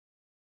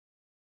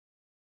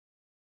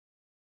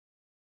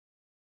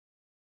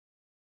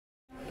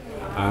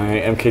I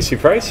am Casey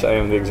Price. I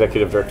am the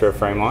Executive Director of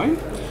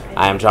Frameline.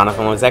 I am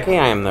Jonathan Lisecki.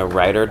 I am the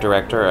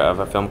writer-director of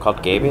a film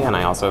called Gayby, and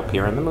I also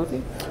appear in the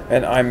movie.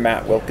 And I'm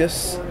Matt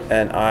Wilkas,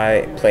 and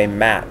I play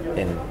Matt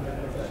in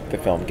the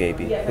film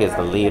Gayby. He is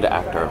the lead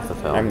actor of the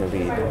film. I'm the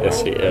lead.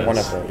 Yes, he is. One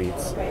of the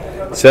leads.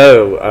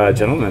 So,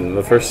 gentlemen,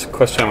 the first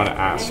question I want to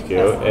ask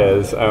you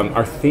is,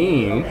 our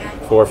theme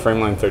for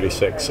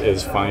Frameline36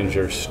 is Find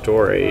Your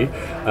Story.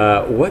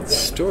 What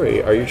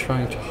story are you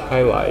trying to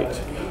highlight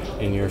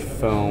in your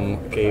film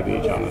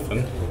Gayby,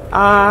 Jonathan?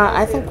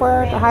 I think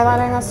we're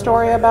highlighting a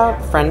story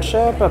about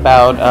friendship,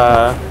 about,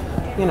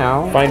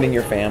 Finding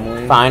your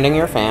family. Finding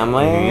your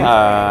family.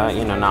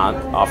 Not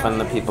often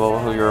the people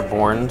who you're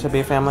born to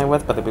be family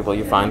with, but the people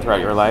you find throughout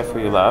your life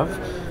who you love.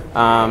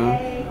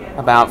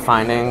 About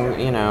finding,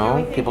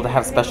 people to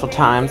have special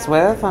times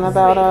with, and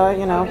about,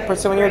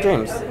 pursuing your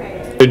dreams.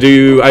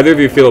 Do either of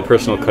you feel a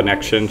personal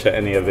connection to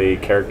any of the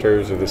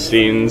characters or the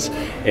scenes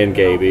in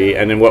Gayby,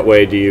 and in what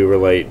way do you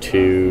relate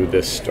to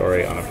this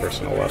story on a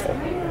personal level?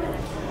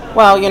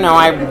 Well,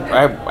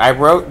 I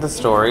wrote the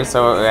story,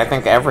 so I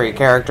think every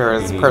character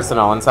is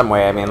personal in some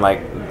way. I mean,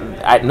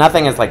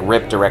 nothing is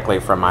ripped directly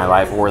from my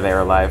life or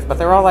their life, but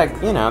they're all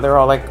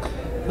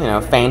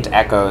faint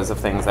echoes of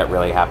things that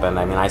really happened.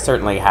 I mean, I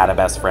certainly had a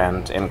best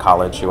friend in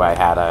college who I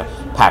had a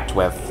pact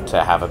with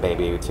to have a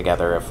baby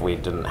together if we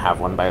didn't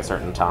have one by a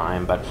certain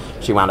time, but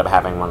she wound up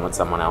having one with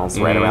someone else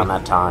right around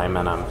that time,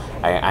 and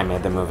I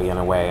made the movie in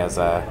a way as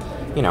a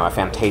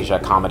Fantasia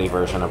comedy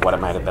version of what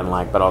it might have been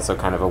like, but also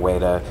kind of a way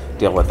to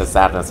deal with the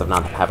sadness of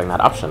not having that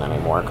option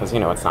anymore, because,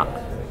 it's not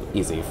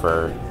easy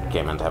for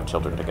gay men to have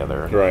children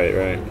together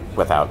right.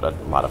 without a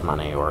lot of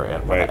money or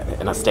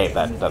in a state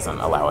that doesn't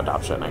allow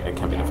adoption. It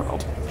can be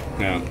difficult.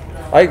 Yeah.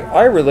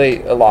 I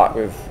relate a lot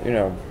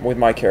with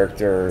my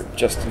character,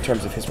 just in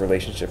terms of his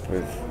relationship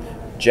with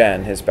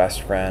Jen, his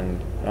best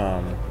friend,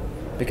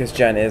 because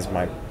Jen is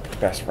my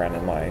best friend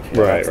in life.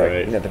 Right.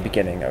 The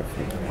beginning of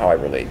how I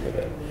relate with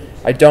it.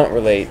 I don't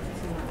relate,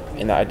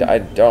 I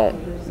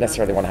don't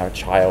necessarily want to have a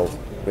child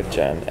with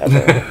Jen, ever.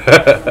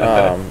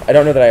 I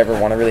don't know that I ever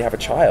want to really have a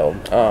child.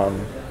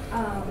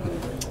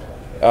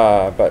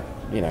 But,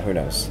 who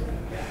knows.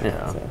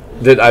 Yeah. So.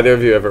 Did either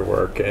of you ever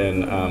work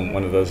in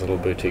one of those little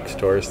boutique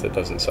stores that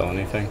doesn't sell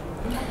anything?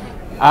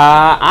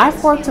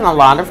 I've worked in a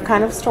lot of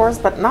kind of stores,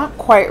 but not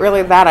quite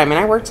really that. I mean,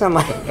 I worked in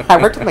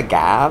the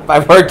Gap. I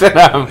worked in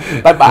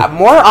but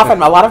more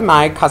often, a lot of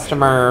my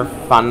customer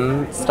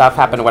fun stuff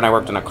happened when I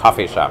worked in a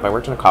coffee shop. I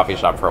worked in a coffee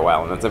shop for a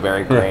while, and it's a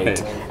very great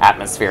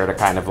atmosphere to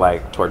kind of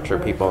torture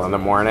people in the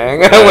morning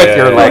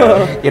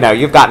with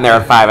you've gotten there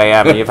at 5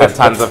 a.m. and you've had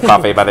tons of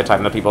coffee by the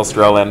time the people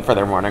stroll in for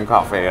their morning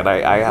coffee, and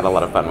I had a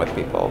lot of fun with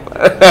people.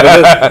 But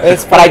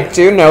I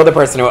do know the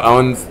person who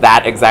owns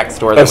that exact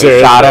store that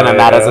we shot in, and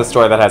that is a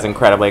store that has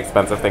incredibly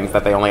expensive things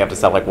that they only have to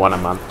sell one a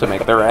month to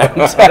make their rent.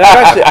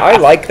 I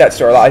like that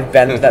store a lot. I've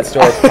been to that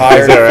store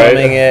prior to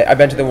filming it. I've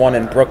been to the one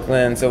in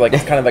Brooklyn, so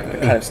it's kind of the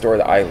kind of store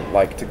that I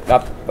like to,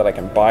 not that I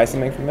can buy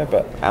something from it,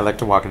 but I like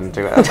to walk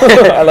into it.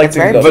 I like it's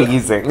very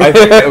pleasing. I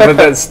think, but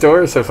that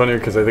store is so funny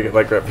because I think it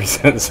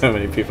represents so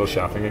many people's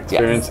shopping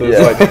experiences.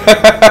 Yes.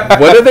 Yeah.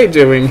 What are they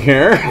doing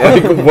here?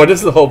 What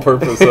is the whole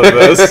purpose of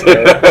this?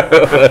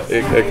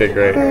 Okay,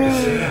 great.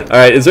 All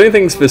right, is there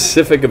anything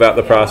specific about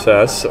the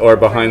process or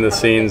behind the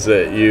scenes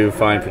that you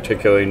find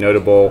particularly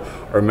notable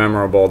or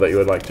memorable that you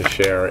would like to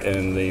share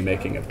in the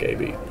making of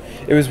Gayby?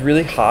 It was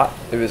really hot.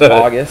 It was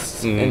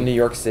August in New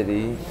York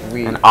City.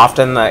 And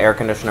often the air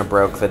conditioner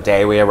broke the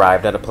day we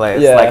arrived at a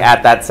place. Yeah.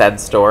 At that said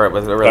store,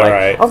 we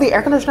were oh, the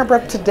air conditioner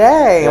broke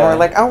today. Yeah. And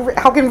we're oh,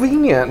 how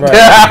convenient. Right.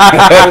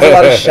 There was a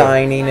lot of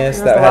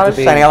shininess that had to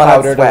be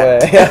powdered away.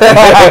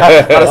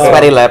 A lot of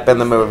sweaty lip in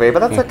the movie, but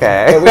that's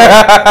okay.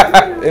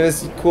 It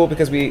was cool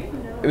because it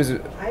was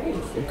a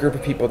group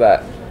of people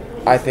that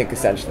I think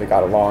essentially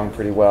got along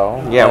pretty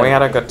well. Yeah, we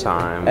had a good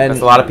time. And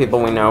there's a lot of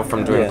people we know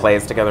from doing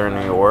plays together in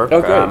New York.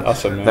 Oh, good.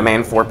 Awesome. Yeah. The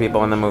main 4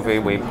 people in the movie,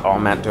 we all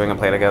met doing a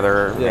play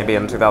together maybe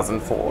in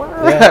 2004.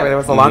 Yeah. I mean, it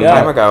was a long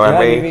time ago.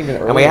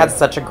 And we had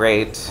such a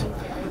great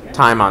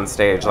time on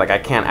stage. I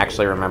can't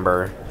actually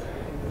remember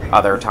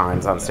other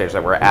times on stage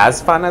that were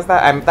as fun as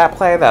that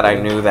play, that I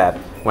knew that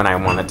when I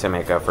wanted to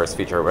make a first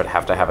feature, it would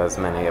have to have as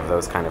many of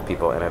those kind of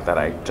people in it that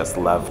I just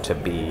love to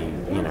be,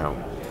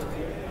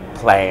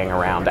 playing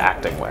around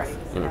acting with.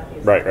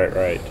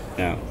 Right.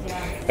 Yeah.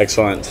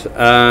 Excellent.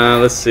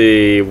 Let's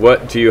see.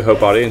 What do you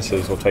hope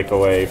audiences will take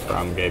away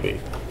from Gayby?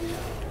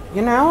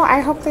 I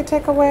hope they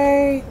take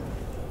away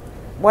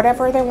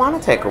whatever they want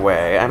to take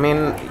away. I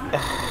mean,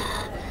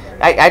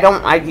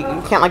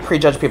 you can't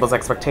prejudge people's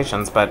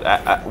expectations, but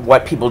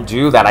what people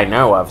do that I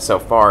know of so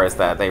far is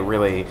that they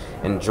really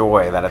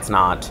enjoy that it's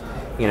not,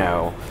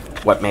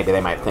 what maybe they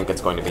might think it's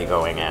going to be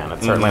going in.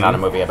 It's certainly not a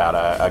movie about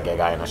a gay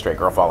guy and a straight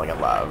girl falling in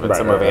love. It's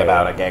a movie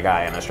about a gay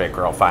guy and a straight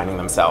girl finding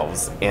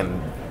themselves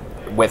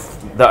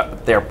with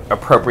their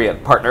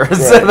appropriate partners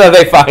that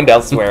they find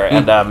elsewhere.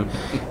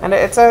 And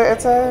it's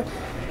a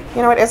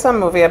You know, it is a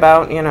movie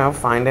about, you know,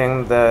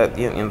 finding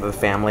the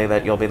family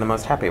that you'll be the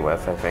most happy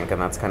with, I think,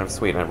 and that's kind of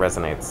sweet, and it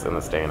resonates in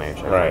this day and age.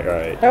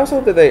 I also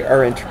hope that they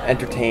are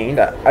entertained.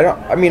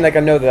 I mean, like, I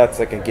know that that's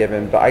like a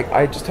given, but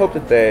I just hope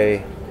that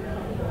they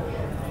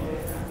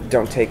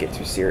don't take it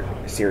too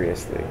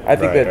seriously. I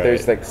think that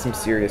there's like some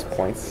serious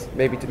points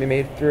maybe to be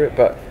made through it,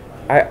 but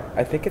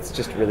I think it's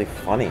just really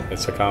funny.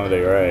 It's a comedy,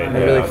 right? And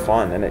really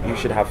fun, and you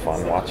should have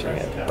fun watching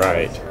it.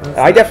 Right.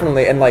 I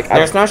definitely, and like,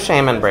 there's no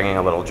shame in bringing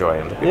a little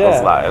joy into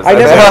people's lives.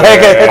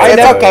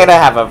 It's okay to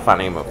have a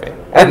funny movie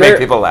and make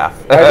people laugh.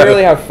 I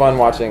really have fun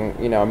watching,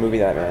 you know, a movie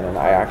that man, and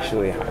I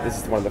actually,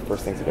 this is one of the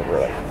first things I've ever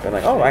like been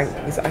like, oh,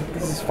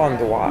 this is fun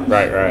to watch.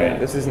 Right.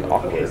 This isn't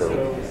awkward.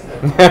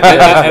 And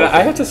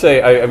I have to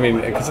say, I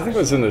mean, because I think it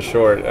was in the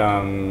short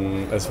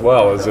as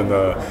well as in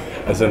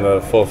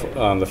the full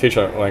the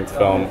feature length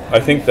film. I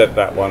think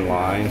that one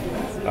line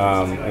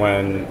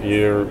when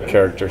your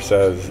character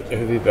says, "It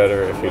would be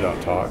better if you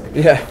don't talk."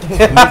 Yeah, it's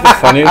one of the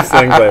funniest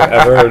things I've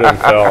ever heard in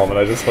film, and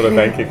I just want to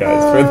thank you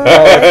guys for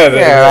that.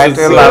 Yeah, I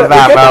do love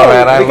that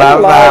moment. I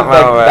love that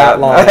moment. That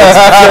line.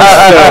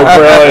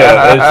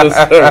 It's just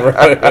so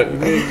brilliant.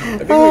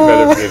 I think it'd be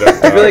better if you don't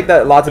talk. I feel like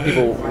that lots of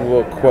people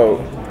will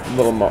quote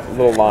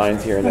little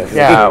lines here and there.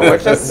 Yeah,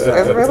 which is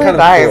really kind of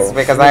nice cool.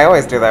 because I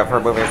always do that for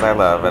movies I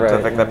love, and to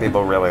think that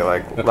people really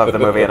love the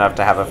movie enough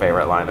to have a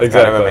favorite line is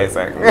kind of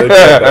amazing.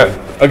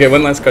 Exactly. Okay,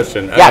 one last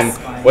question. Yes.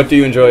 What do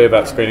you enjoy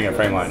about screening at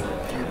Frameline?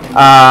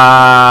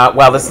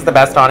 Well, this is the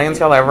best audience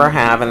you'll ever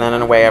have, and then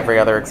in a way, every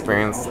other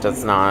experience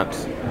does not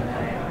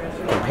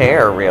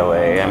compare,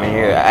 really. I mean,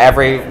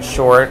 every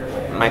short,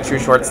 my 2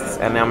 shorts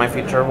and now my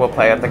feature will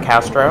play at the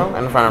Castro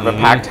in front of a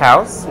packed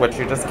house, which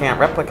you just can't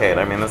replicate.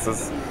 I mean, this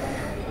is,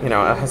 you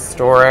know, a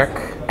historic.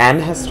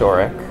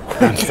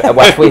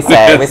 What we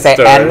say. We say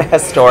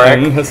historic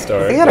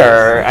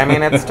theater. I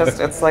mean,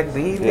 it's like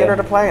the theater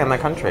to play in the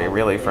country,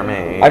 really, for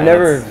me. I've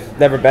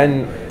never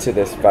been to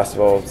this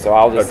festival, so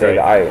I'll just say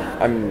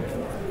that I'm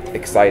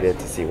excited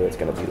to see what it's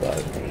going to be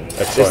like.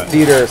 This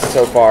theater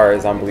so far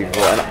is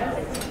unbelievable, and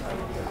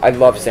I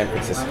love San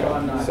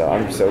Francisco, so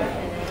I'm so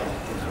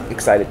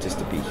excited just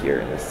to be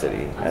here in this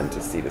city and to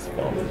see this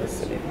film in this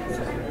city.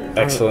 So.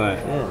 Excellent.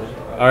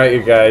 All right,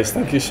 you guys,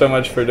 thank you so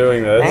much for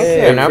doing this.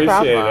 Thank you, no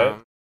appreciate problem.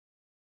 it.